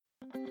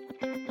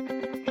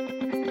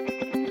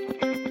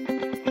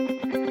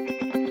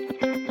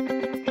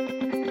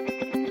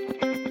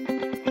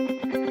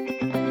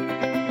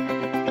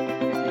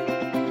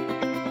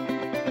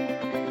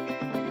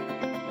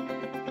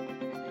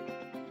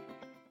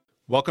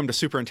Welcome to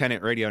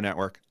Superintendent Radio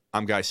Network.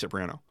 I'm Guy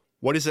Cipriano.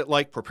 What is it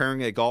like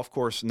preparing a golf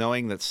course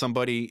knowing that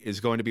somebody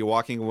is going to be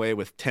walking away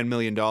with $10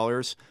 million?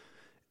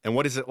 And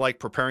what is it like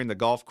preparing the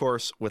golf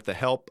course with the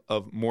help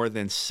of more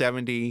than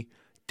 70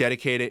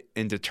 dedicated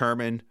and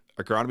determined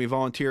agronomy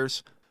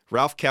volunteers?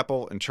 Ralph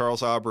Kepple and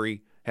Charles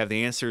Aubry have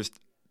the answers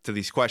to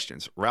these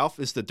questions. Ralph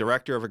is the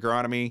director of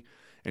agronomy,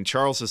 and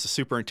Charles is the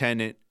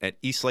superintendent at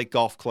East Lake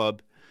Golf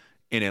Club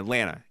in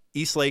Atlanta.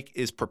 East Lake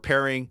is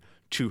preparing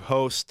to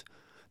host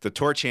the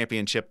Tour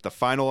Championship, the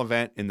final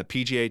event in the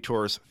PGA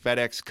Tour's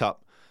FedEx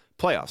Cup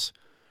playoffs.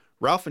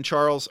 Ralph and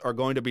Charles are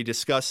going to be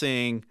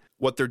discussing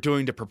what they're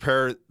doing to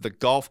prepare the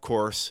golf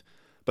course,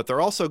 but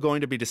they're also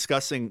going to be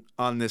discussing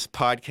on this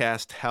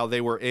podcast how they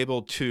were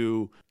able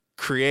to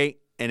create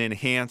and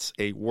enhance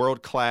a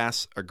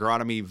world-class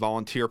agronomy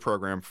volunteer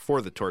program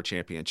for the Tour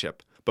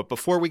Championship. But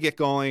before we get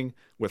going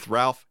with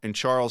Ralph and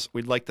Charles,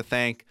 we'd like to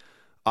thank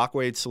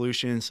Aquaid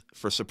Solutions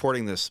for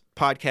supporting this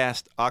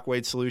podcast.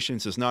 Aquaid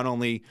Solutions is not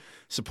only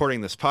supporting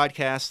this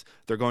podcast,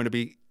 they're going to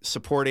be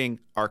supporting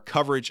our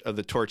coverage of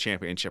the Tour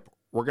Championship.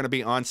 We're going to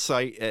be on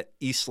site at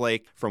East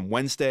Lake from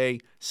Wednesday,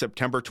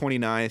 September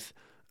 29th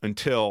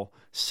until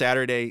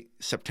Saturday,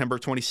 September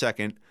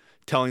 22nd,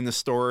 telling the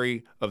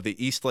story of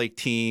the East Lake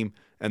team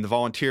and the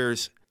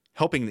volunteers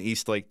helping the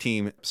East Lake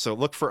team. So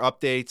look for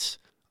updates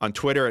on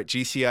Twitter at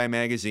GCI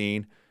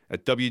Magazine,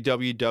 at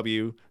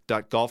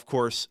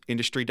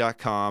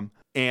www.golfcourseindustry.com,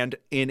 and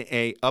in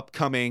a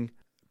upcoming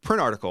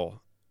print article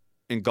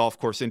in Golf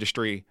Course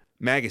Industry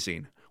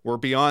magazine. We're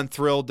beyond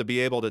thrilled to be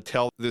able to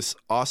tell this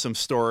awesome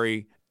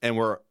story, and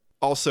we're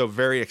also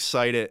very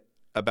excited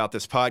about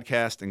this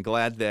podcast and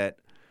glad that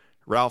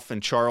Ralph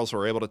and Charles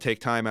were able to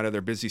take time out of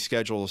their busy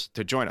schedules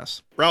to join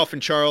us. Ralph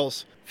and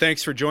Charles,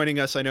 thanks for joining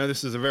us. I know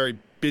this is a very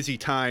busy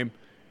time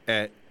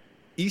at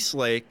East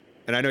Lake,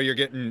 and I know you're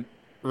getting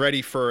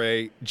ready for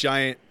a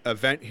giant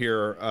event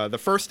here. The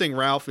first thing,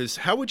 Ralph, is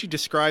how would you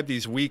describe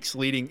these weeks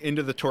leading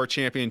into the Tour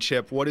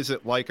Championship? What is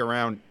it like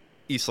around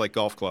East Lake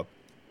Golf Club?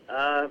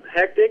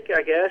 Hectic,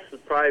 I guess,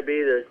 would probably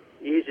be the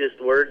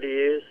easiest word to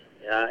use.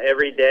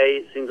 Every day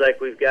it seems like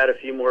we've got a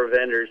few more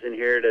vendors in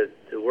here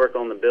to work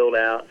on the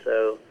build-out.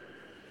 So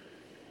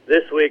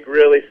this week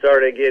really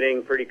started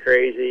getting pretty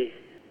crazy.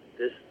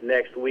 This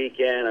next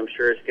weekend, I'm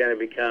sure it's going to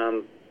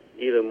become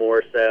even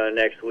more so.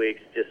 Next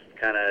week's just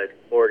kind of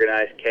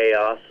organized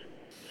chaos,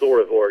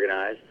 sort of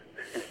organized.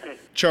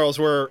 Charles,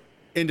 we're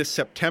into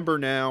September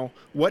now.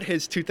 What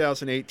has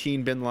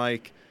 2018 been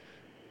like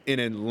in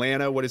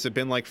Atlanta? What has it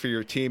been like for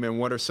your team, and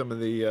what are some of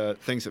the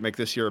things that make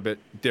this year a bit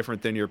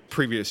different than your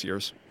previous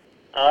years?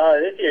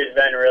 This year's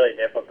been really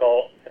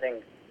difficult. I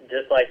think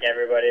just like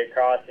everybody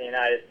across the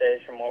United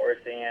States, from what we're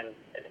seeing,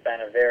 it's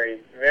been a very,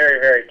 very,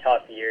 very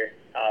tough year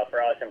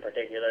for us, and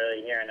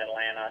particularly here in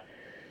Atlanta.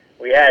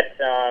 We had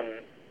some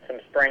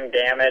spring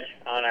damage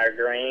on our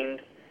greens,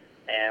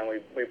 and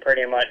we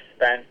pretty much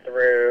spent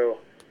through,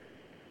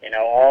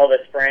 all the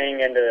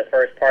spring into the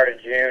first part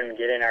of June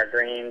getting our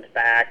greens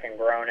back and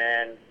grown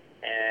in.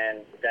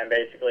 And then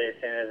basically as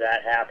soon as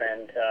that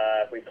happened,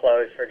 we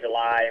closed for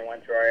July and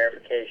went through our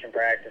aerification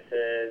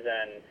practices,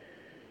 and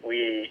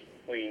we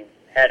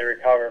had to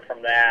recover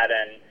from that.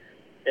 And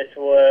it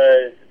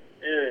was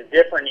a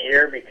different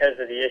year because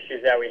of the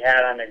issues that we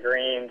had on the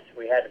greens.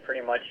 We had to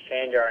pretty much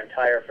change our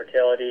entire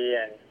fertility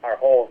and our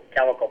whole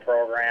chemical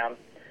program.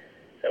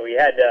 So we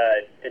had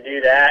to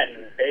do that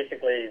and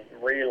basically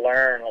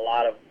relearn a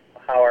lot of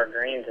how our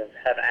greens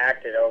have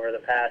acted over the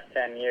past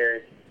 10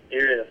 years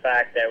due to the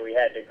fact that we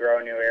had to grow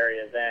new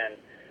areas in.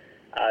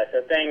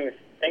 So things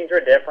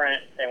were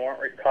different. They weren't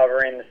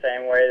recovering the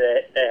same way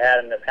that they had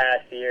in the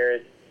past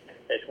years.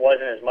 There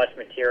wasn't as much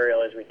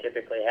material as we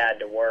typically had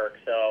to work.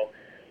 So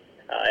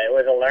it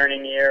was a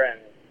learning year,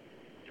 and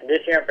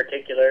this year in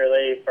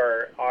particularly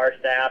for our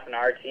staff and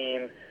our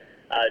team,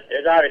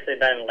 there's obviously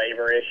been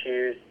labor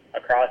issues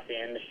across the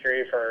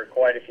industry for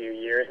quite a few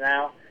years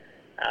now.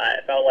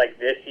 It felt like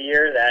this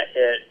year that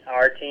hit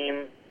our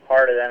team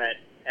harder than it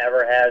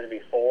ever has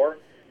before.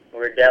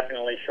 We're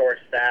definitely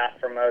short-staffed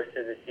for most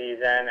of the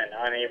season and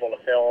unable to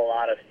fill a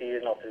lot of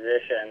seasonal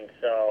positions,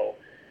 so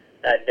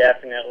that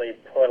definitely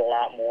put a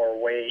lot more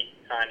weight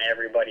on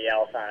everybody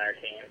else on our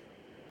team.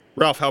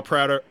 Ralph, how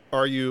proud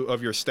are you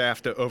of your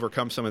staff to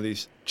overcome some of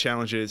these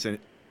challenges and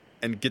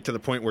get to the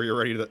point where you're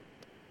ready to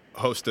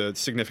host a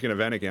significant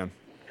event again?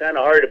 Kind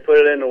of hard to put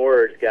it into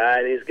words,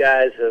 Guy. These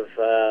guys have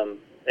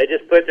they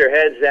just put their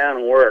heads down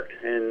and worked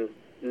and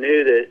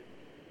knew that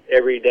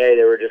every day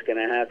they were just going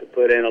to have to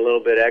put in a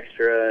little bit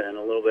extra and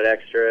a little bit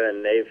extra,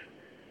 and they've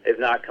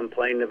not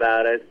complained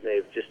about it.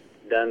 They've just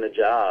done the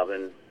job,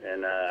 and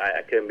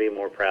I couldn't be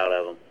more proud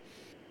of them.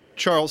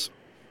 Charles,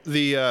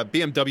 the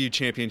BMW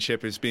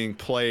Championship is being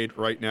played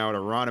right now at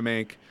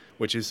Agronomy,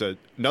 which is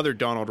another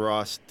Donald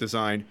Ross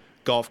designed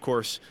golf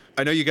course.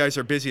 I know you guys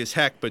are busy as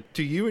heck, but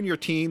do you and your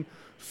team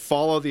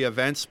follow the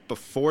events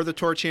before the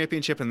Tour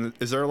Championship? And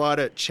is there a lot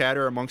of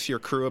chatter amongst your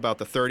crew about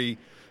the 30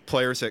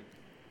 players that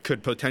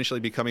could potentially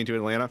be coming to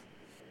Atlanta?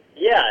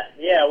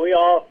 Yeah, we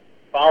all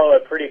follow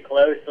it pretty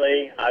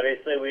closely.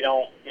 Obviously, we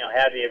don't,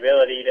 have the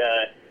ability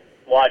to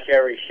watch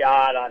every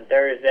shot on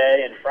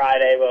Thursday and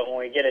Friday, but when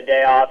we get a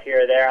day off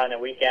here or there on the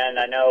weekend,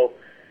 I know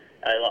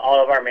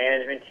all of our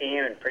management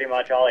team and pretty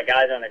much all the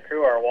guys on the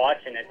crew are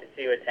watching it to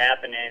see what's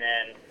happening,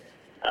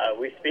 and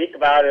we speak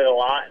about it a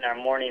lot in our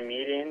morning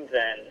meetings.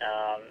 And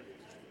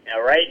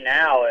right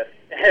now,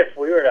 if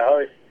we were to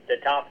host the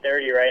top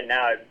 30 right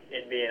now,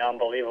 it'd be an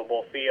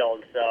unbelievable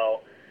field.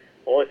 So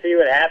we'll see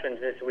what happens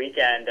this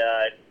weekend.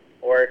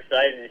 We're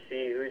excited to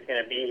see who's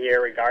going to be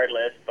here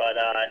regardless, but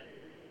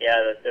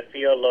the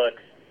field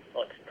looks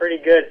pretty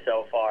good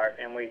so far,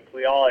 and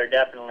we all are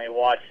definitely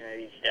watching it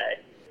each day.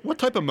 What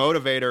type of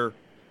motivator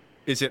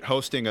is it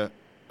hosting a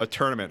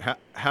tournament?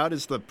 How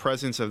does the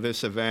presence of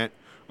this event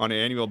on an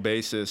annual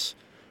basis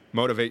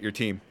motivate your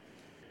team?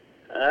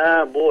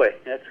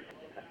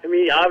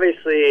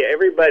 Obviously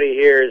everybody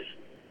here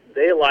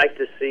they like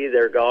to see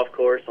their golf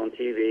course on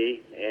TV,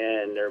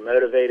 and they're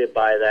motivated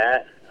by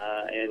that,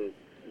 and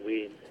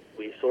we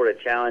sort of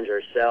challenge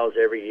ourselves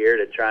every year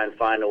to try and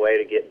find a way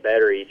to get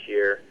better each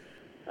year.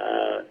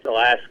 The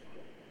last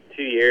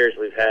 2 years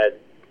we've had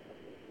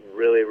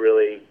really,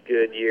 really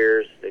good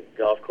years. The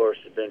golf course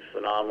has been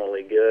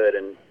phenomenally good,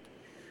 and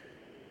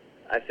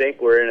I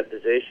think we're in a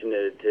position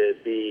to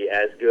be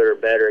as good or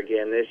better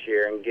again this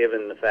year, and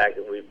given the fact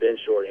that we've been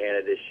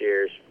shorthanded this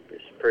year,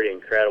 it's pretty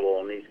incredible,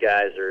 and these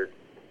guys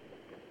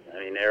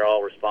they're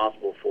all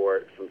responsible for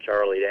it from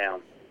Charlie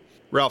down.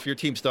 Ralph, your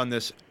team's done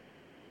this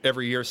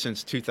every year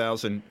since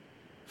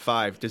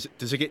 2005. Does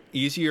it get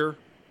easier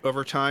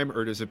over time,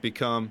 or does it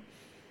become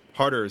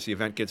harder as the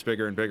event gets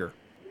bigger and bigger?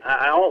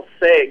 I don't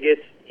say it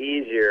gets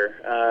easier,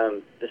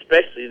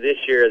 especially this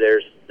year.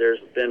 There's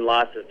been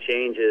lots of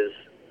changes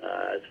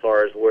as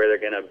far as where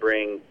they're going to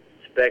bring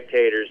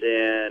spectators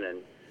in, and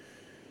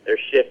they're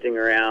shifting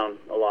around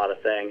a lot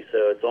of things.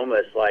 So it's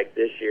almost like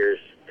this year's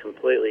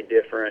completely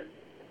different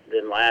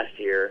than last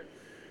year.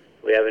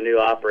 We have a new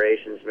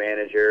operations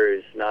manager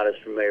who's not as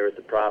familiar with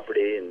the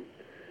property, and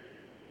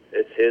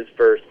it's his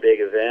first big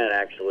event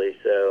actually.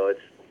 So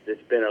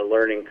it's been a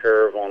learning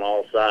curve on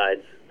all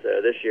sides.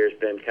 So this year's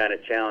been kind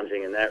of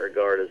challenging in that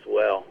regard as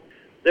well.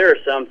 There are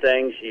some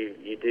things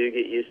you do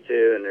get used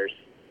to, and there's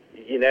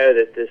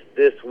that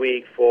this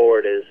week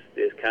forward is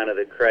kind of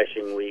the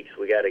crushing weeks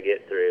we got to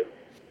get through.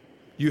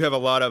 You have a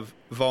lot of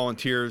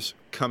volunteers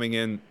coming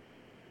in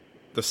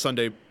the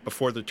Sunday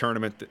before the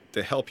tournament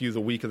to help you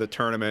the week of the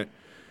tournament.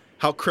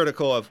 How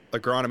critical have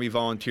agronomy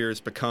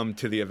volunteers become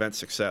to the event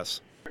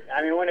success?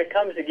 When it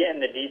comes to getting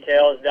the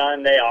details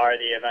done, they are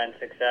the event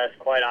success,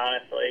 quite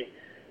honestly.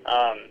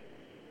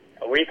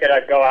 We could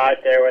go out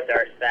there with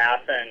our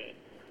staff and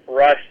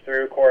rush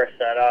through course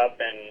setup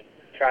and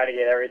try to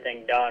get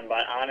everything done,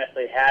 but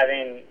honestly,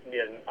 having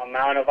the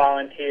amount of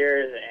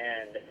volunteers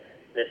and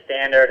the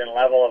standard and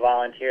level of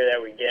volunteer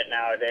that we get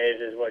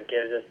nowadays is what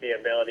gives us the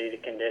ability to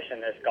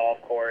condition this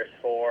golf course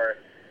for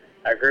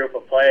a group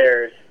of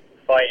players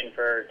fighting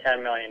for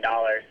 $10 million.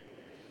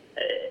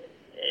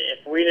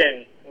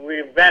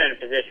 We've been in a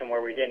position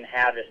where we didn't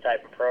have this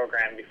type of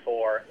program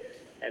before,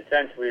 and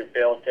since we've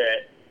built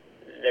it,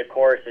 the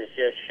course has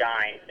just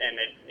shined, and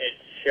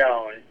it's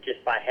shown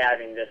just by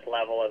having this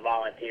level of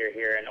volunteer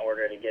here in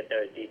order to get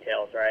those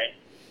details right.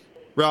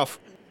 Ralph,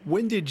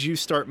 when did you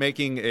start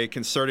making a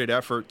concerted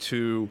effort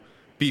to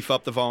beef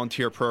up the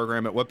volunteer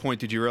program? At what point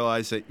did you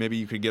realize that maybe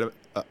you could get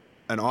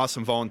an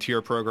awesome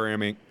volunteer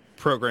program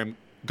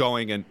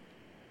going and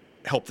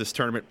help this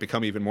tournament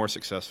become even more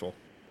successful?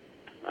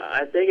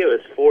 I think it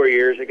was 4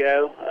 years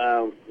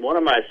ago. One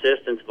of my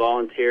assistants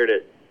volunteered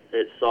at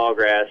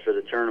Sawgrass for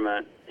the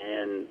tournament,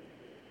 and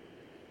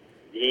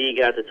he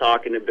got to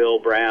talking to Bill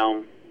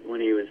Brown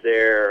when he was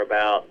there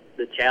about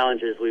the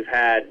challenges we've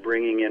had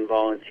bringing in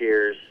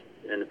volunteers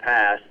in the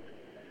past.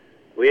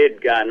 We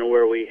had gotten to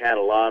where we had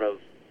a lot of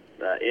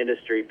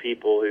industry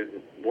people who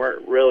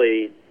weren't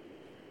really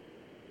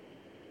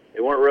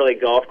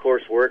golf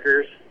course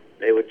workers.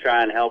 They would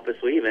try and help us.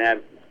 We even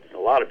had a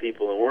lot of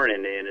people that weren't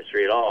in the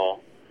industry at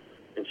all,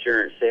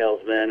 insurance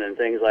salesmen and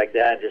things like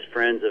that, just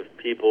friends of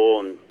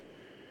people, and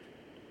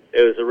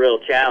it was a real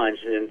challenge,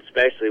 and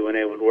especially when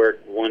they would work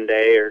one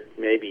day or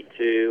maybe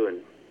two,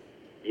 and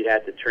you'd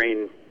have to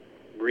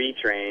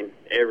retrain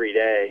every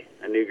day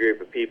a new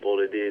group of people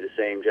to do the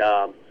same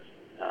job.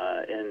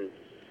 And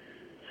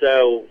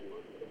so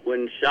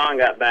when Sean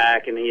got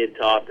back and he had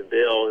talked to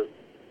Bill,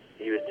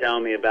 he was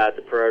telling me about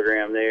the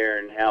program there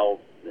and how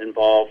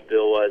involved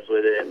Bill was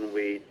with it, and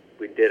we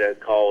did a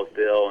call with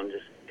Bill and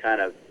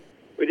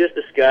we just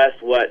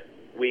discussed what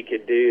we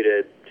could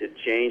do to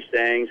change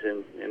things,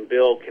 and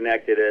Bill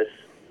connected us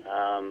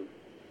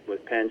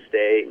with Penn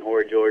State and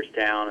Horace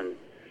Georgetown, and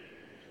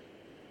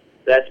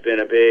that's been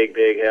a big,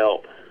 big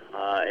help.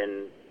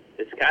 And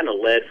it's kind of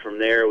led from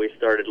there. We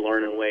started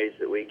learning ways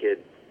that we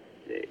could,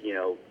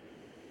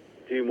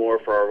 do more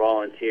for our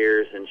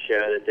volunteers and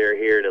show that they're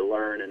here to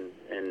learn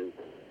and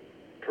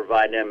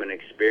provide them an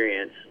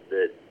experience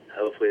that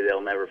hopefully they'll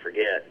never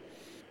forget.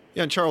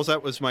 Yeah, and Charles,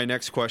 that was my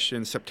next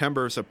question.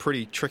 September is a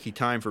pretty tricky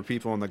time for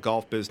people in the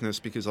golf business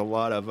because a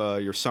lot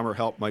of your summer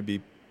help might be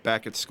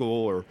back at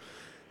school or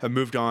have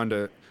moved on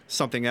to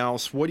something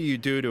else. What do you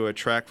do to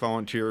attract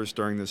volunteers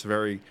during this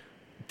very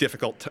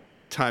difficult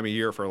time of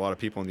year for a lot of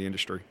people in the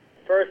industry?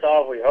 First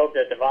off, we hope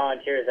that the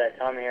volunteers that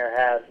come here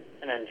have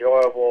an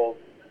enjoyable,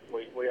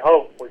 we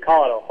call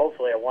it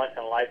hopefully a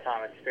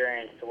once-in-a-lifetime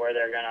experience to where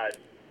they're going to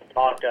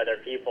talk to other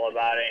people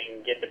about it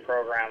and get the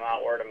program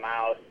out word of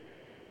mouth.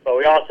 But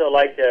we also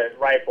like to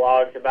write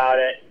blogs about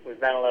it. We've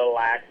been a little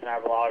lax in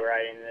our blog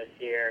writing this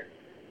year.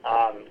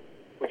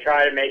 We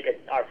try to make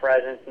our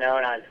presence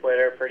known on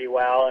Twitter pretty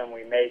well, and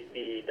we make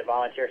the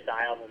volunteer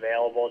sign-up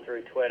available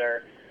through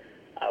Twitter.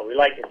 We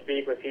like to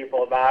speak with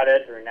people about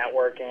it through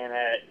networking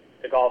at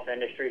the Golf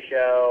Industry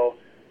Show.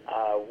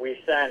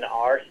 We send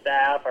our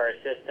staff, our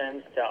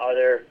assistants, to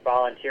other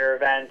volunteer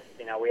events.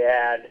 We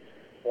had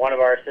one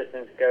of our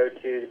assistants go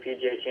to the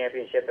PGA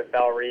Championship at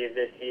Belle Reve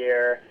this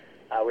year.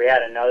 We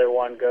had another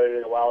one go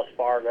to the Wells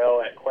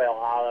Fargo at Quail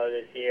Hollow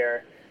this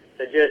year.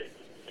 So just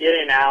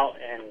getting out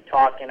and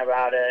talking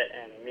about it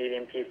and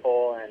meeting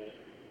people, and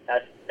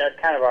that's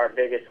kind of our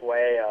biggest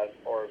way of,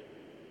 or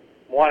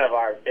one of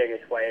our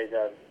biggest ways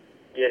of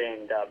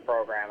getting the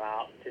program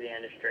out to the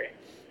industry.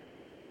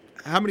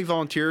 How many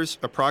volunteers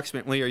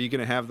approximately are you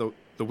going to have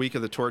the week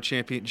of the Tour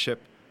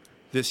Championship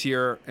this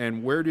year,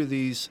 and where do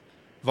these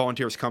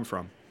volunteers come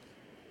from?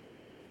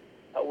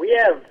 We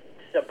have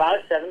about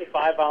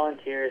 75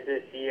 volunteers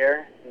this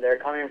year. They're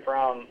coming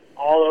from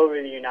all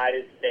over the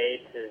United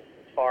States, as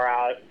far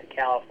out to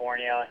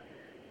California,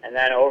 and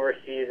then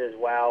overseas as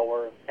well.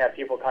 We have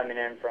people coming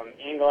in from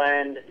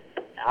England,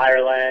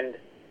 Ireland,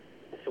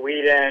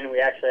 Sweden. We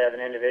actually have an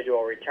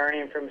individual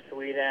returning from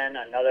Sweden,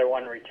 another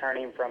one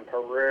returning from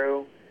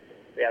Peru.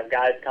 We have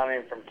guys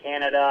coming from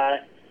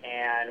Canada,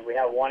 and we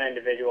have one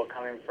individual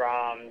coming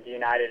from the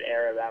United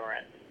Arab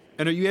Emirates.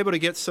 And are you able to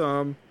get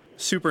some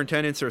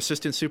superintendents or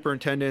assistant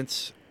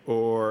superintendents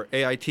or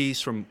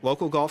AITs from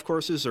local golf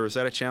courses, or is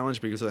that a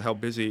challenge because of how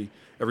busy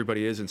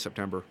everybody is in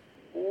September?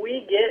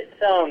 We get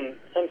some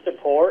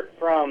support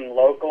from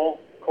local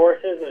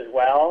courses as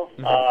well.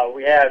 Mm-hmm.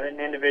 We have an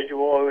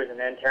individual who is an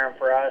intern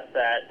for us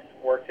that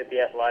works at the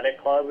athletic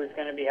club who's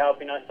going to be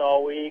helping us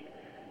all week.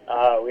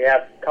 We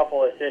have a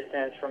couple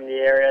assistants from the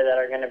area that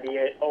are going to be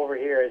over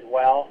here as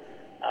well.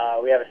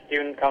 We have a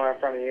student coming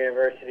from the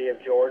University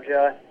of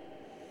Georgia.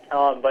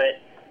 But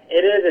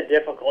it is a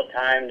difficult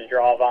time to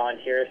draw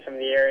volunteers from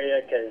the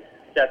area because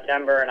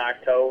September and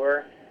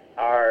October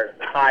are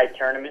high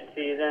tournament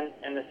season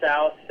in the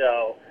South.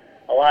 So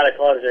a lot of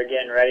clubs are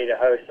getting ready to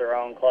host their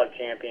own club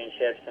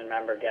championships and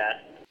member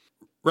guests.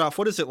 Ralph,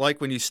 what is it like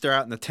when you stare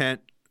out in the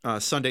tent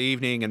Sunday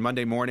evening and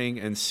Monday morning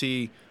and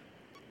see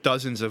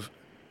dozens of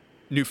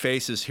new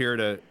faces here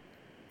to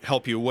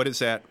help you? What is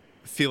that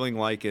feeling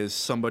like as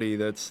somebody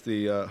that's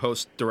the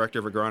host, director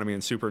of agronomy,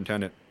 and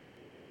superintendent?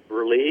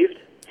 Relieved.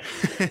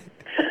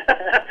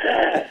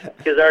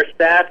 Because our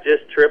staff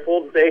just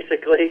tripled,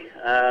 basically.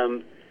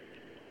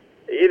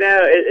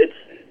 It's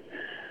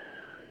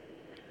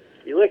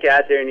you look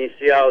out there and you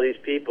see all these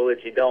people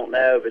that you don't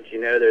know, but you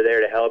know they're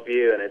there to help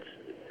you, and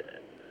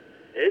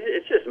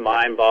it's just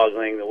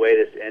mind-boggling the way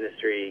this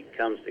industry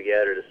comes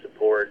together to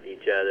support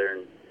each other,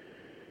 and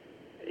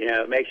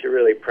it makes you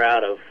really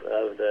proud of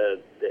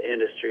the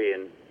industry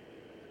and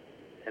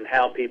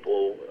how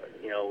people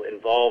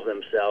involve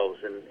themselves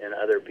in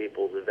other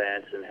people's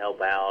events and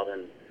help out.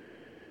 And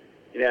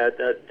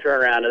the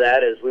turnaround of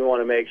that is we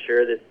want to make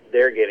sure that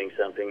they're getting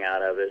something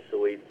out of it. So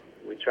we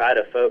try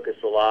to focus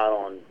a lot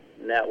on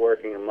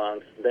networking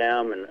amongst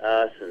them and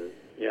us, and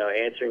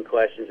answering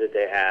questions that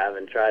they have,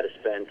 and try to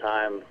spend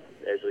time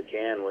as we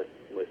can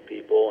with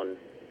people and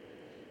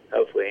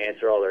hopefully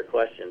answer all their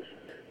questions.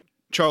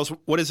 Charles,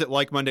 what is it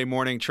like Monday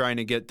morning trying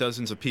to get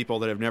dozens of people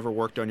that have never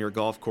worked on your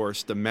golf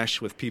course to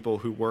mesh with people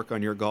who work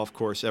on your golf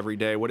course every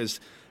day? What is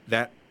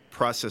that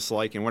process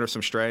like, and what are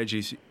some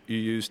strategies you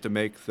use to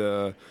make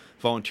the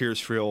volunteers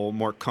feel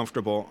more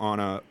comfortable on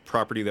a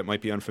property that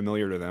might be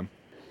unfamiliar to them?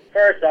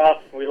 First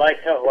off, we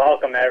like to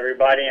welcome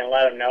everybody and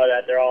let them know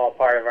that they're all a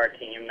part of our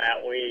team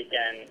that week,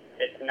 and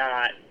it's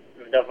not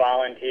the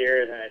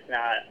volunteers and it's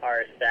not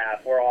our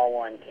staff. We're all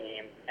one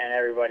team, and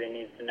everybody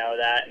needs to know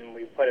that, and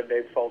we put a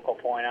big focal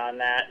point on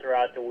that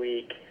throughout the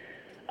week.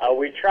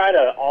 We try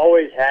to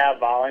always have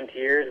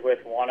volunteers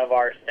with one of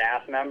our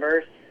staff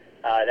members.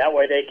 That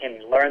way they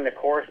can learn the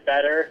course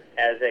better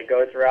as they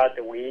go throughout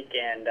the week,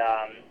 and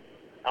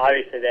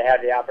obviously they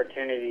have the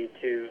opportunity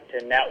to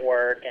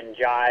network and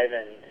jive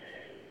and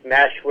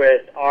mesh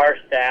with our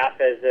staff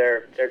as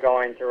they're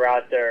going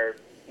throughout their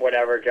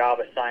whatever job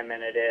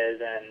assignment it is,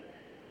 and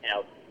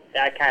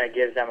that kind of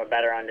gives them a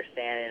better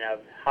understanding of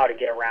how to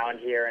get around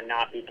here and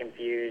not be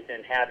confused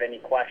and have any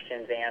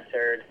questions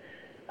answered.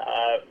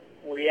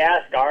 We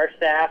ask our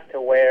staff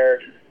to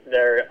wear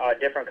their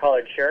different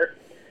colored shirt.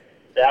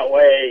 That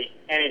way,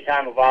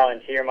 anytime a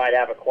volunteer might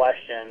have a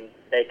question,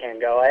 they can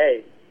go,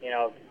 hey,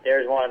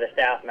 there's one of the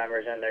staff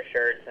members in their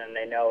shirts, and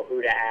they know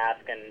who to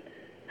ask and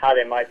how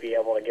they might be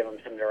able to give them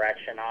some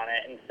direction on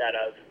it instead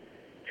of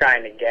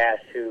trying to guess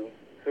who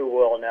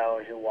will know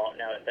and who won't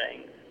know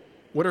things.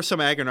 What are some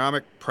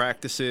agronomic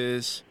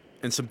practices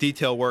and some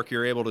detail work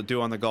you're able to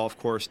do on the golf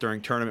course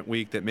during tournament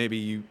week that maybe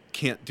you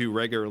can't do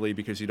regularly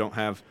because you don't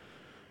have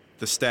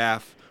the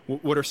staff?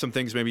 What are some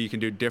things maybe you can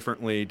do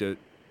differently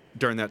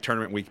during that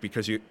tournament week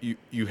because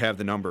you have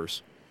the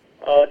numbers?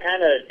 Well,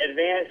 kind of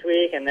advanced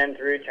week and then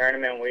through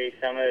tournament week,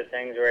 some of the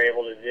things we're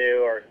able to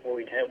do, or what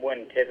we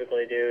wouldn't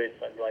typically do, is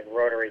like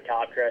rotary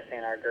top dressing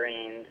our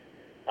greens.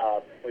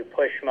 We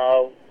push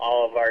mow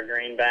all of our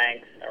green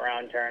banks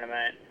around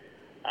tournament.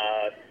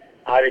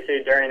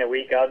 Obviously, during the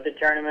week of the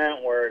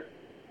tournament, we're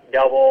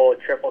double,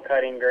 triple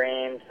cutting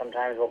greens.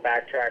 Sometimes we'll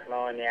backtrack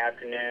mow in the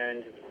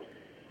afternoons.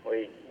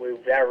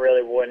 That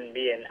really wouldn't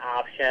be an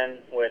option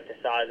with the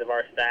size of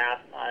our staff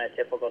on a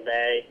typical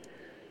day.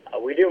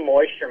 We do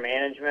moisture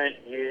management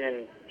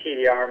using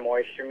TDR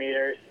moisture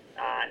meters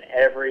on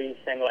every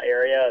single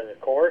area of the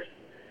course,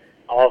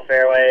 all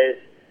fairways,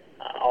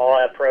 all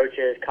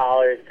approaches,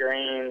 collars,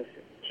 greens,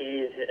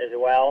 tees as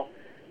well.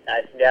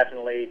 That's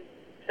definitely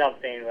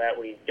something that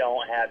we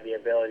don't have the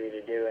ability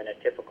to do in a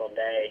typical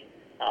day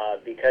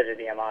because of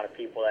the amount of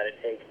people that it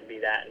takes to be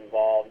that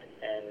involved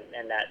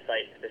and that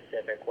site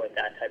specific with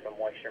that type of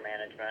moisture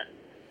management.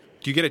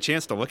 Do you get a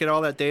chance to look at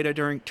all that data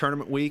during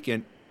tournament week?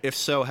 And if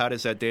so, how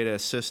does that data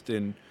assist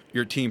in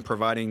your team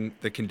providing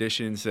the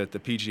conditions that the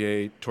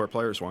PGA Tour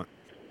players want?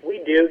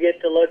 We do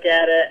get to look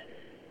at it.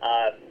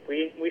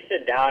 We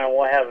sit down and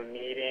we'll have a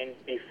meeting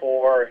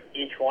before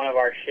each one of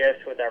our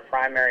shifts with our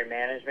primary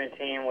management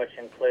team, which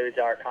includes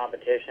our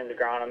competitions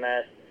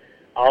agronomists,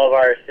 all of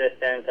our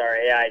assistants, our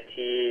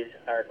AITs,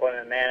 our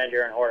equipment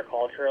manager, and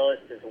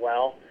horticulturalists as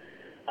well.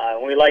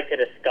 We like to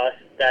discuss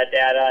that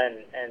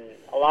data, and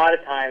a lot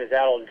of times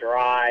that'll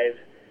drive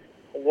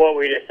what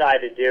we decide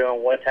to do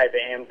and what type of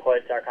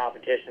inputs our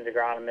competitions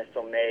agronomists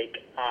will make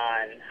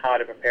on how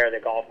to prepare the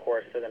golf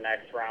course for the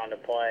next round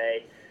of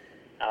play.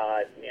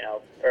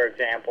 For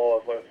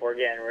example, if we're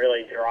getting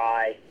really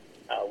dry,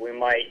 we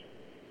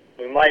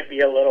might be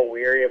a little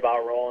weary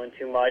about rolling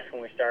too much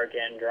when we start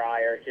getting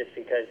drier, just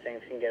because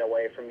things can get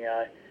away from you.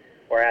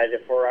 Whereas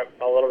if we're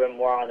a little bit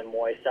more on the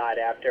moist side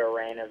after a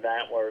rain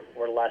event,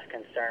 we're less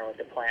concerned with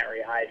the plant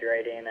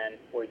rehydrating, and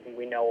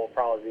we know we'll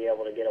probably be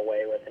able to get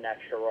away with an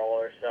extra roll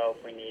or so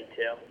if we need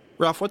to.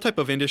 Ralph, what type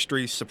of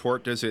industry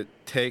support does it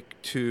take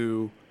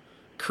to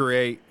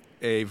create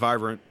a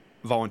vibrant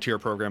volunteer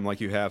program like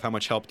you have? How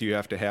much help do you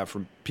have to have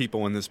from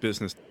people in this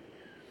business?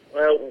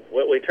 Well,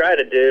 what we try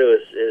to do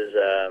is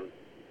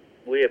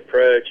we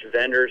approach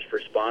vendors for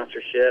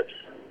sponsorships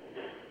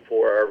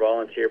for our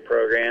volunteer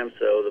program.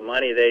 So the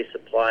money they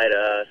supply to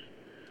us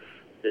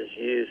is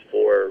used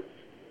for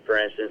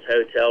instance,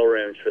 hotel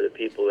rooms for the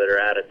people that are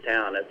out of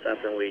town. That's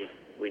something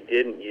we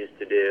didn't used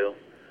to do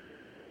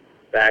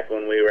back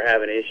when we were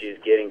having issues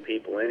getting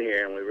people in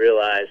here, and we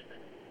realized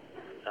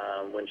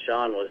when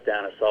Sean was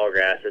down at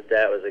Sawgrass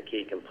that was a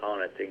key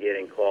component to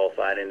getting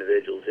qualified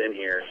individuals in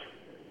here.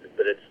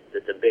 But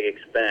it's a big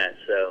expense,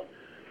 so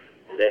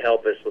they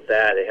help us with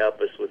that. They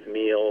help us with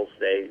meals.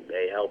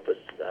 They help us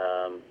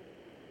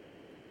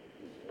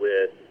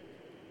with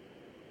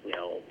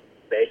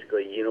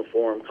basically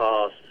uniform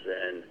costs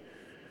and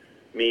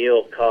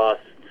meal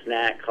costs,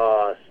 snack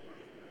costs,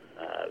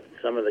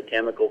 some of the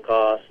chemical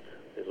costs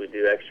because we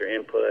do extra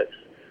inputs.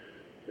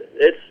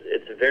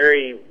 It's a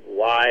very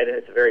wide,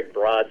 it's a very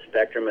broad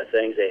spectrum of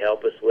things they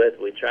help us with.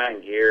 We try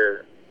and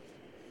gear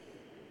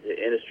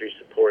the industry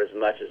support as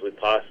much as we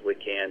possibly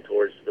can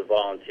towards the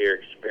volunteer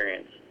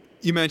experience.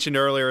 You mentioned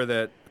earlier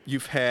that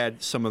you've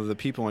had some of the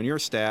people on your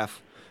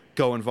staff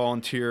go and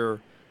volunteer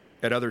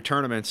at other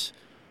tournaments.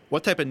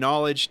 What type of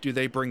knowledge do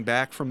they bring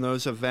back from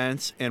those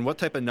events, and what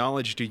type of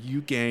knowledge do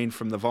you gain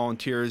from the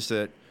volunteers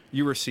that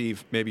you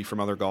receive maybe from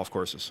other golf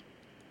courses?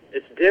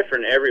 It's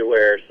different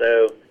everywhere,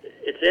 so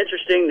it's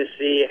interesting to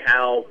see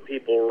how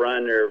people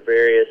run their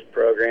various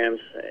programs,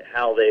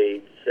 how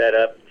they set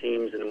up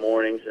teams in the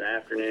mornings and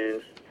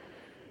afternoons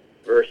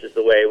versus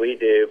the way we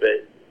do,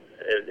 but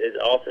it's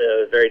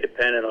also very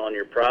dependent on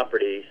your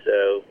property.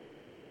 So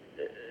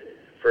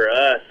for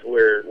us,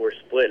 we're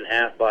split in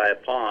half by a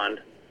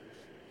pond,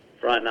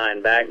 front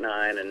nine, back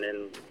nine, and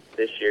then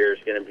this year is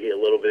going to be a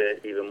little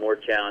bit even more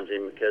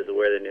challenging because of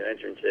where the new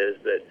entrance is.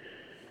 But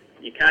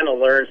you kind of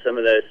learn some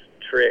of those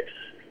tricks,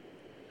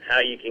 how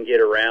you can get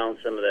around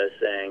some of those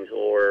things,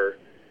 or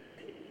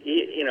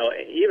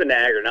even the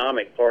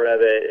agronomic part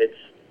of it.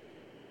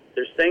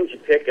 There's things you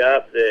pick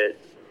up that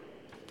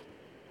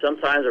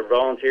sometimes our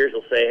volunteers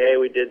will say, "Hey,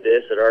 we did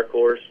this at our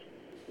course.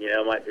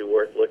 It might be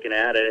worth looking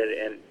at,"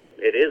 and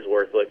it is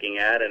worth looking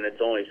at, and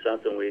it's only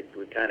something we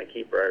kind of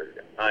keep our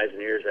eyes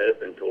and ears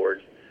open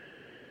towards.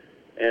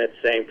 And at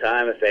the same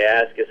time, if they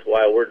ask us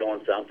why we're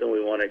doing something, we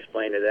want to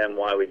explain to them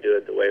why we do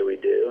it the way we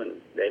do,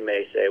 and they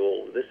may say,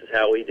 "Well, this is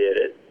how we did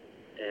it,"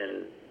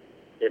 and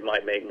it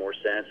might make more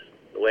sense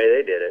the way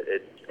they did it.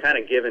 It's kind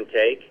of give and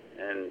take,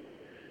 and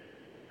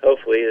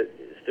hopefully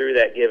through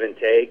that give and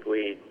take,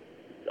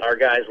 our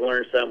guys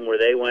learn something where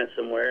they went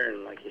somewhere,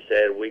 and like you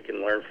said, we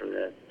can learn from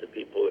the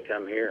people that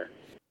come here.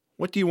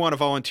 What do you want a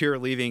volunteer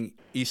leaving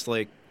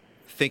Eastlake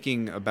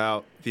thinking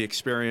about the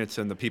experience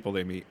and the people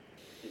they meet?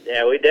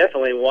 Yeah, we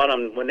definitely want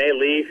them, when they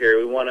leave here,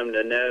 we want them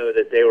to know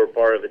that they were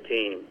part of a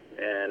team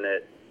and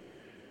that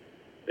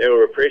they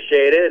were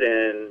appreciated,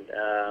 and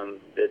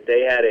that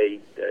they had a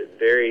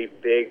very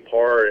big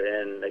part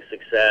in the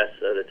success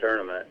of the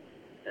tournament.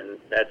 And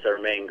that's our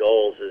main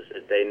goals, is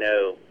that they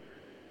know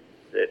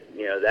that,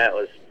 that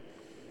was,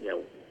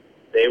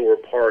 they were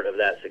part of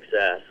that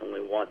success, and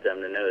we want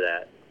them to know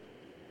that.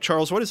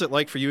 Charles, what is it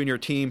like for you and your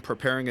team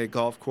preparing a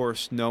golf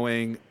course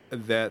knowing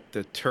that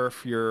the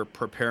turf you're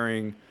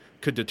preparing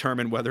could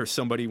determine whether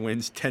somebody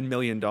wins $10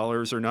 million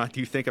or not? Do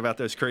you think about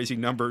those crazy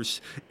numbers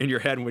in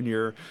your head when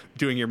you're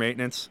doing your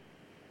maintenance?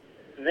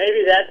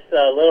 Maybe that's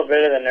a little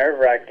bit of the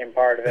nerve-wracking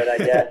part of it, I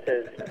guess,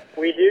 is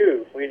we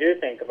do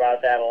think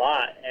about that a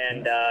lot,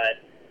 and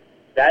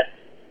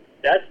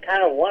that's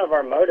kind of one of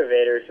our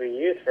motivators we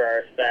use for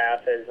our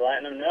staff, is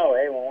letting them know,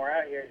 hey, when we're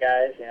out here,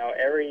 guys,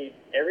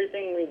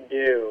 everything we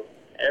do,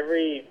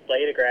 every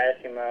blade of grass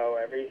you mow,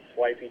 every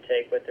swipe you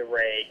take with the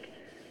rake,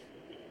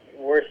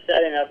 we're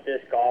setting up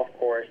this golf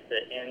course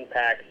that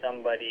impacts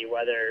somebody,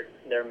 whether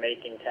they're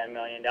making $10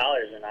 million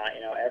or not.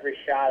 Every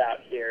shot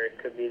out here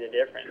could be the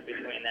difference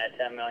between that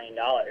 $10 million.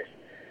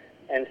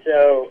 And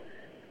so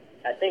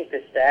I think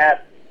the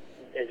staff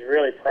is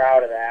really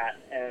proud of that,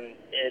 and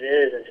it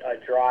is a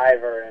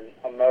driver and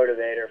a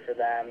motivator for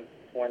them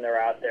when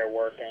they're out there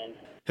working.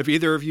 Have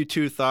either of you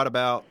two thought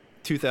about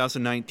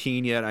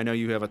 2019 yet? I know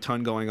you have a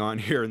ton going on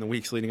here in the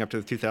weeks leading up to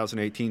the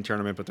 2018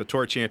 tournament, but the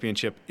Tour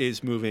Championship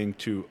is moving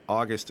to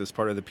August as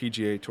part of the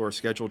PGA Tour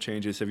schedule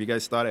changes. Have you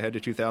guys thought ahead to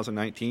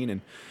 2019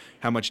 and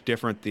how much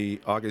different the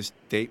August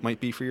date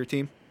might be for your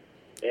team?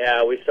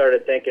 Yeah, we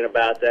started thinking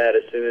about that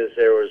as soon as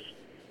there was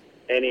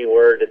any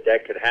word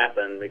that could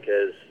happen,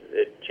 because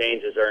it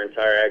changes our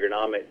entire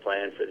agronomic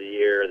plan for the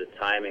year, the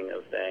timing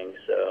of things.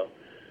 So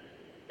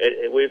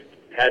we've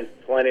had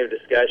plenty of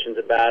discussions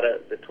about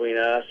it between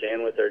us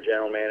and with our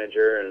general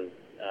manager, and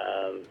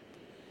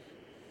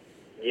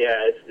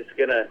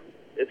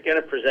it's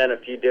gonna present a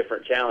few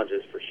different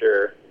challenges for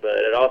sure. But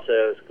it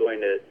also is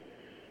going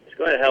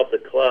to help the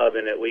club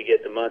in that we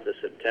get the month of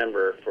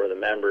September for the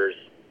members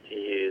to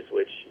use,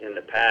 which in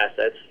the past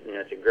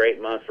it's a great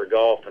month for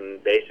golf,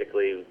 and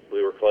basically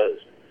we were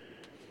closed.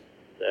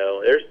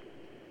 So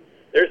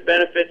there's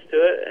benefits to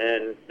it,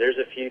 and there's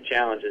a few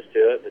challenges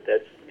to it, but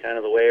that's kind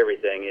of the way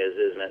everything is,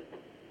 isn't it?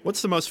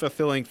 What's the most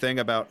fulfilling thing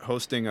about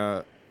hosting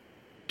a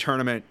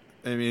tournament?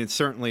 I mean, it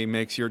certainly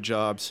makes your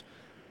jobs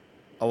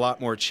a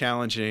lot more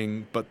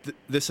challenging, but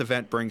this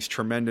event brings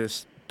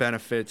tremendous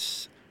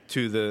benefits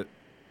to the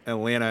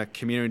Atlanta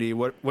community.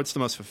 What's the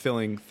most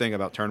fulfilling thing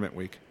about Tournament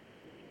Week?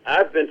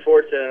 I've been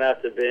fortunate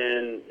enough to have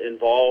been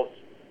involved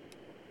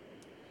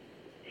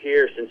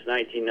here since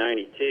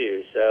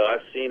 1992, so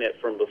I've seen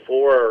it from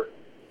before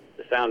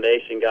the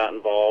foundation got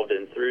involved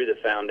and through the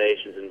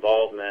foundation's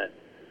involvement.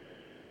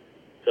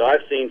 So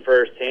I've seen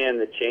firsthand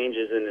the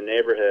changes in the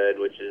neighborhood,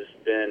 which has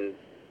been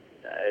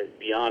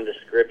beyond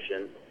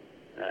description.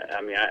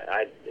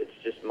 It's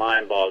just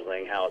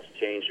mind-boggling how it's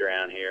changed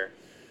around here.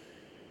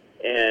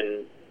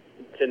 And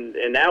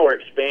now we're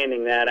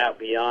expanding that out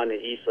beyond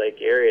the East Lake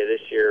area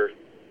this year,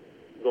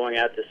 going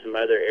out to some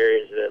other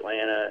areas of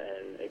Atlanta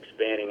and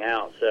expanding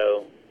out.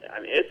 So,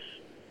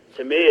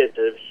 to me, it's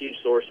a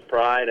huge source of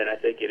pride, and I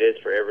think it is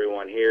for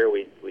everyone here.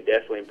 We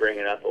definitely bring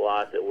it up a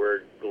lot that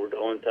we're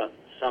doing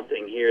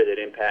something here that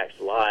impacts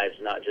lives,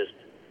 not just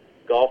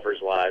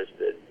golfers' lives,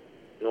 but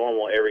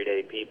normal,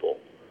 everyday people.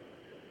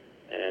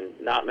 And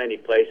not many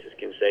places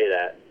can say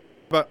that.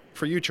 But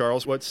for you,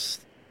 Charles, what's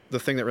the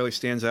thing that really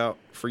stands out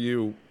for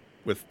you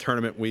with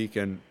Tournament Week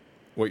and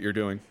what you're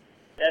doing?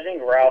 I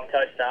think Ralph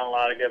touched on a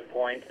lot of good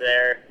points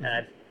there,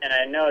 and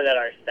I know that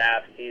our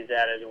staff sees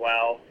that as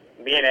well.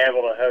 Being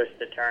able to host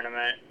the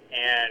tournament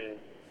and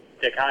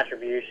the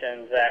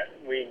contributions that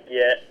we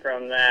get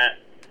from that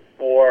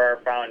for our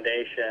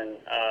foundation,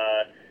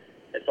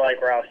 it's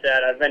like Ralph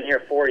said, I've been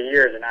here 4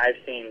 years and I've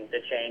seen the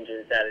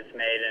changes that it's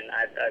made, and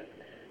I've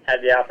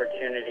had the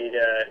opportunity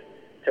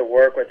to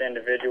work with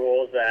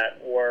individuals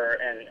that were,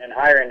 and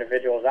hire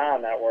individuals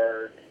on that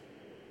were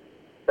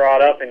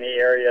brought up in the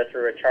area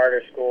through a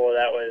charter school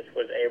that was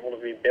able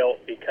to be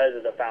built because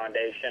of the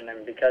foundation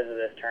and because of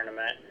this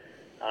tournament.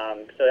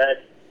 So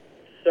that's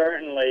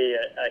certainly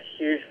a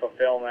huge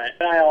fulfillment.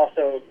 And I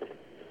also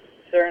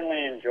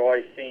certainly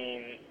enjoy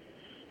seeing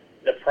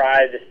the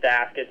pride the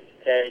staff gets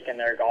to take in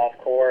their golf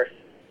course.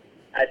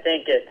 I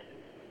think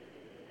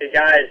the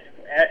guys,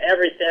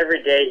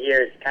 every day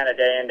here is kind of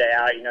day in, day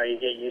out. You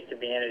get used to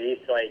being at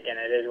East Lake, and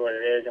it is what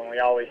it is, and we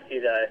always see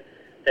the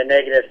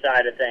negative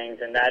side of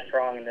things, and that's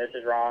wrong, and this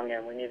is wrong,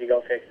 and we need to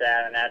go fix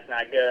that, and that's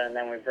not good. And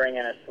then we bring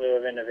in a slew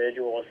of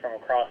individuals from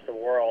across the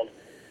world,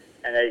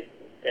 and they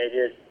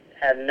just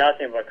have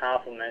nothing but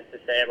compliments to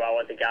say about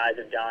what the guys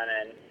have done,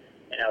 and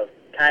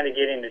kind of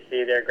getting to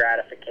see their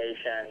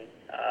gratification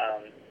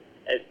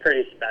is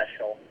pretty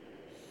special.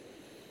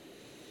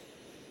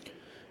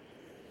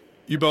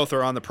 You both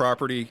are on the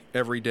property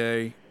every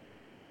day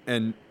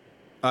and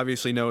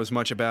obviously know as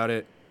much about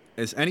it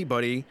as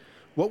anybody.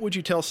 What would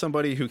you tell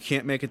somebody who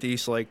can't make it to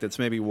East Lake that's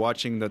maybe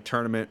watching the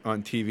tournament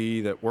on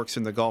TV that works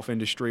in the golf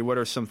industry? What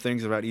are some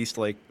things about East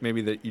Lake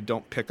maybe that you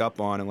don't pick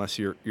up on unless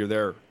you're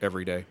there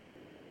every day?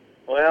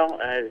 Well,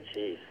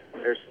 geez,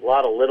 there's a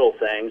lot of little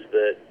things,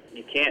 but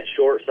you can't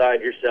short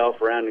side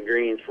yourself around the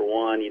greens for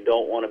one. You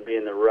don't want to be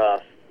in the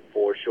rough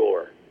for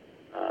sure.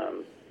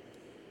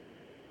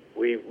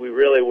 We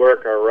really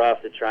work our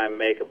rough to try and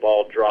make a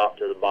ball drop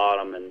to the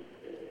bottom, and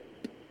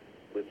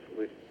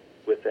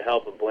with the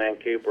help of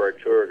Bland Cooper, our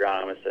tour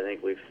agronomist, I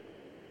think we've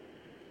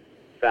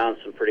found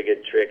some pretty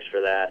good tricks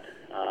for that.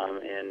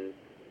 And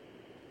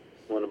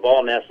when the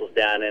ball nestles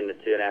down in the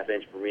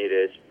 2.5-inch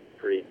Bermuda, it's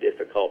pretty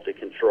difficult to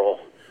control.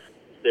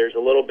 There's a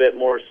little bit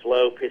more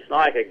slope. It's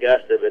not like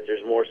Augusta, but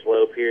there's more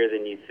slope here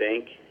than you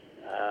think.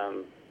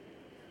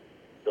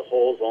 The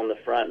holes on the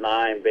front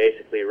 9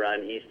 basically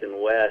run east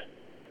and west.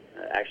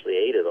 Actually,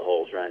 8 of the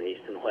holes run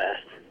east and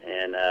west.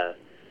 And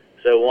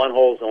so one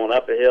hole's going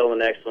up a hill, the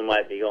next one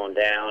might be going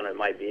down. It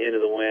might be into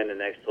the wind, the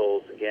next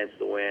hole's against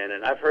the wind.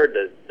 And I've heard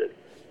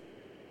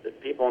the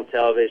people on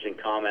television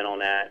comment on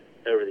that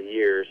over the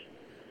years,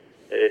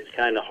 that it's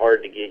kind of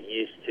hard to get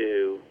used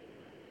to.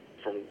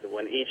 From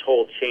when each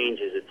hole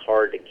changes, it's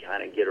hard to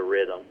kind of get a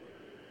rhythm.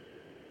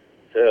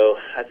 So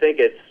I think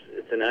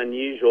it's an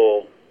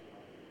unusual,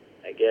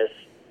 I guess,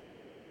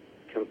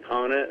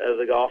 component of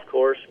the golf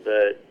course,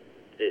 but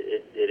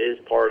it is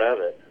part of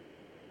it.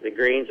 The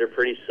greens are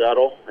pretty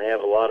subtle. They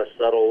have a lot of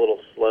subtle little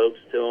slopes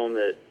to them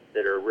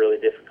that are really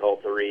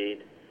difficult to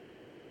read.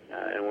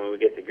 And when we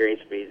get the green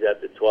speeds up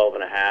to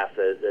 12.5,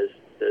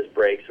 those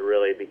breaks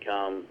really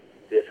become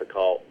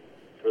difficult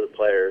for the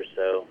players.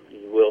 So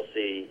you'll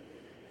see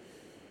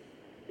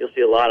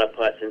a lot of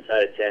putts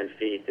inside of 10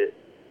 feet that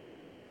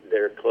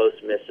are close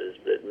misses,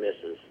 but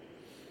misses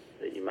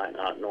that you might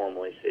not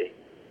normally see.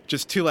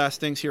 Just 2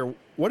 last things here.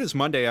 What is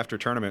Monday after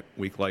tournament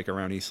week like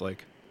around East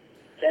Lake?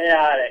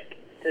 Chaotic,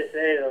 to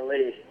say the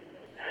least.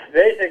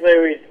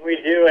 Basically, we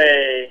do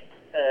a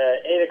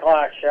 8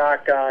 o'clock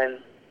shotgun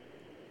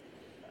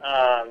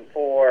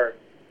for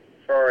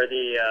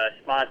the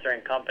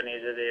sponsoring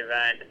companies of the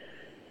event,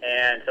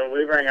 and so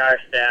we bring our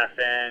staff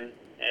in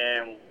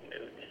and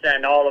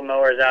send all the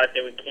mowers out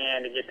that we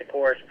can to get the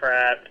course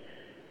prepped.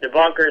 The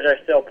bunkers are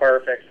still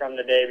perfect from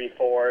the day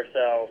before,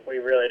 so we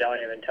really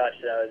don't even touch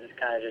those. It's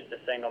kind of just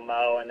a single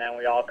mow, and then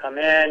we all come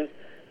in.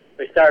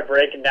 We start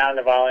breaking down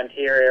the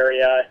volunteer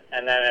area,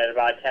 and then at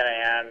about 10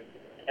 a.m.,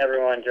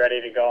 everyone's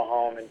ready to go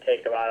home and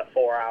take about a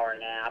 4-hour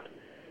nap.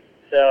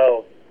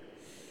 So,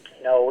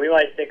 we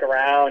might stick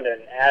around,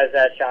 and as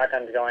that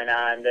shotgun's going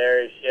on,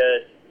 there's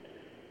just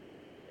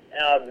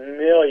a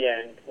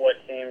million, what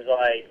seems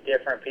like,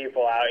 different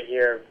people out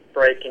here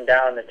breaking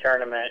down the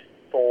tournament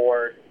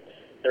for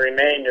the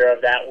remainder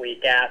of that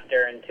week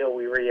after until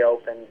we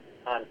reopen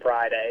on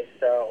Friday.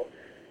 So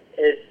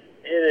it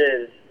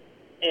is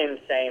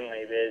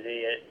insanely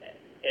busy.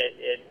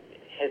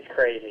 It's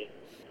crazy.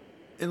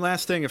 And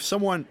last thing, if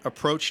someone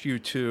approached you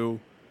to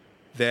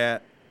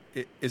that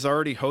is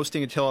already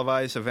hosting a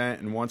televised event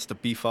and wants to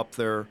beef up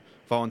their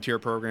volunteer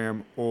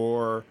program,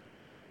 or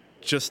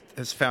just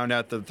has found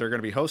out that they're going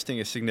to be hosting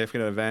a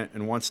significant event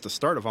and wants to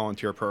start a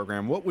volunteer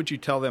program, what would you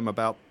tell them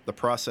about the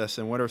process,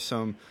 and what are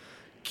some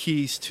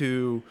keys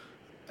to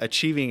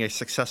achieving a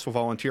successful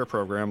volunteer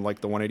program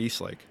like the one at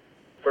East Lake?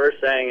 First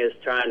thing is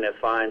trying to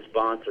find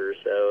sponsors,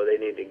 so they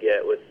need to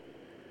get with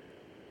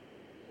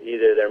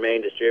either their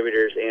main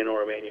distributors and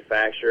or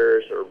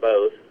manufacturers, or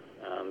both.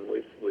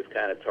 We've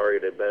kind of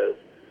targeted both.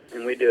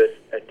 And we do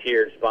a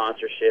tiered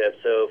sponsorship,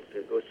 so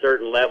with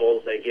certain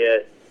levels they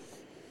get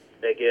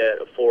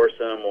a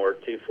foursome or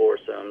 2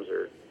 foursomes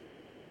or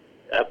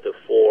up to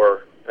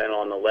 4, depending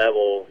on the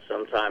level,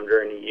 sometime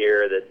during the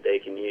year that they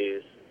can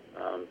use.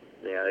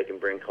 They can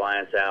bring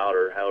clients out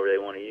or however they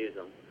want to use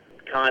them.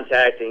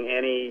 Contacting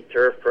any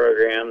turf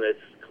program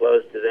that's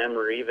close to them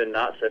or even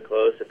not so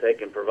close, if they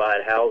can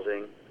provide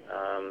housing,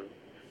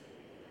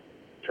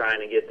 trying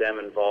to get them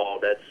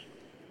involved,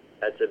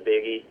 that's a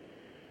biggie,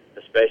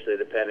 especially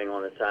depending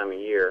on the time of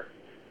year.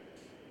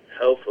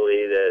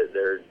 Hopefully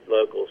their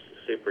local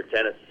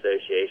superintendent's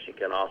association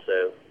can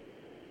also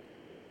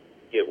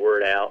get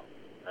word out.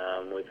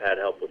 We've had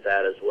help with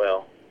that as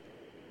well.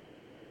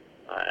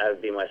 That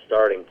would be my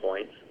starting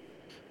points.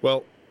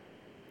 Well,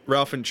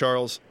 Ralph and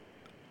Charles,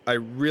 I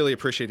really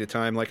appreciate the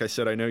time. Like I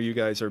said, I know you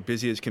guys are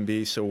busy as can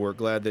be, so we're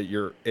glad that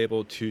you're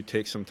able to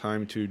take some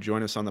time to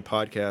join us on the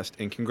podcast.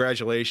 And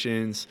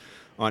congratulations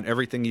on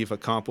everything you've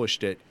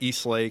accomplished at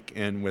East Lake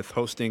and with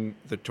hosting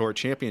the Tour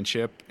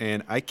Championship.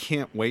 And I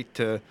can't wait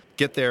to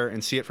get there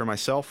and see it for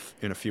myself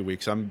in a few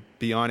weeks. I'm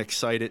beyond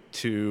excited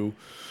to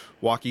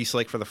walk East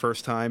Lake for the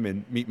first time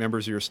and meet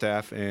members of your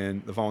staff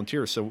and the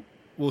volunteers. So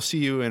we'll see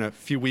you in a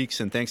few weeks,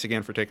 and thanks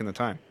again for taking the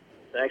time.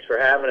 Thanks for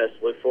having us.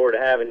 Look forward to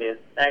having you.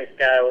 Thanks,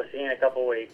 guy. We'll see you in a couple weeks.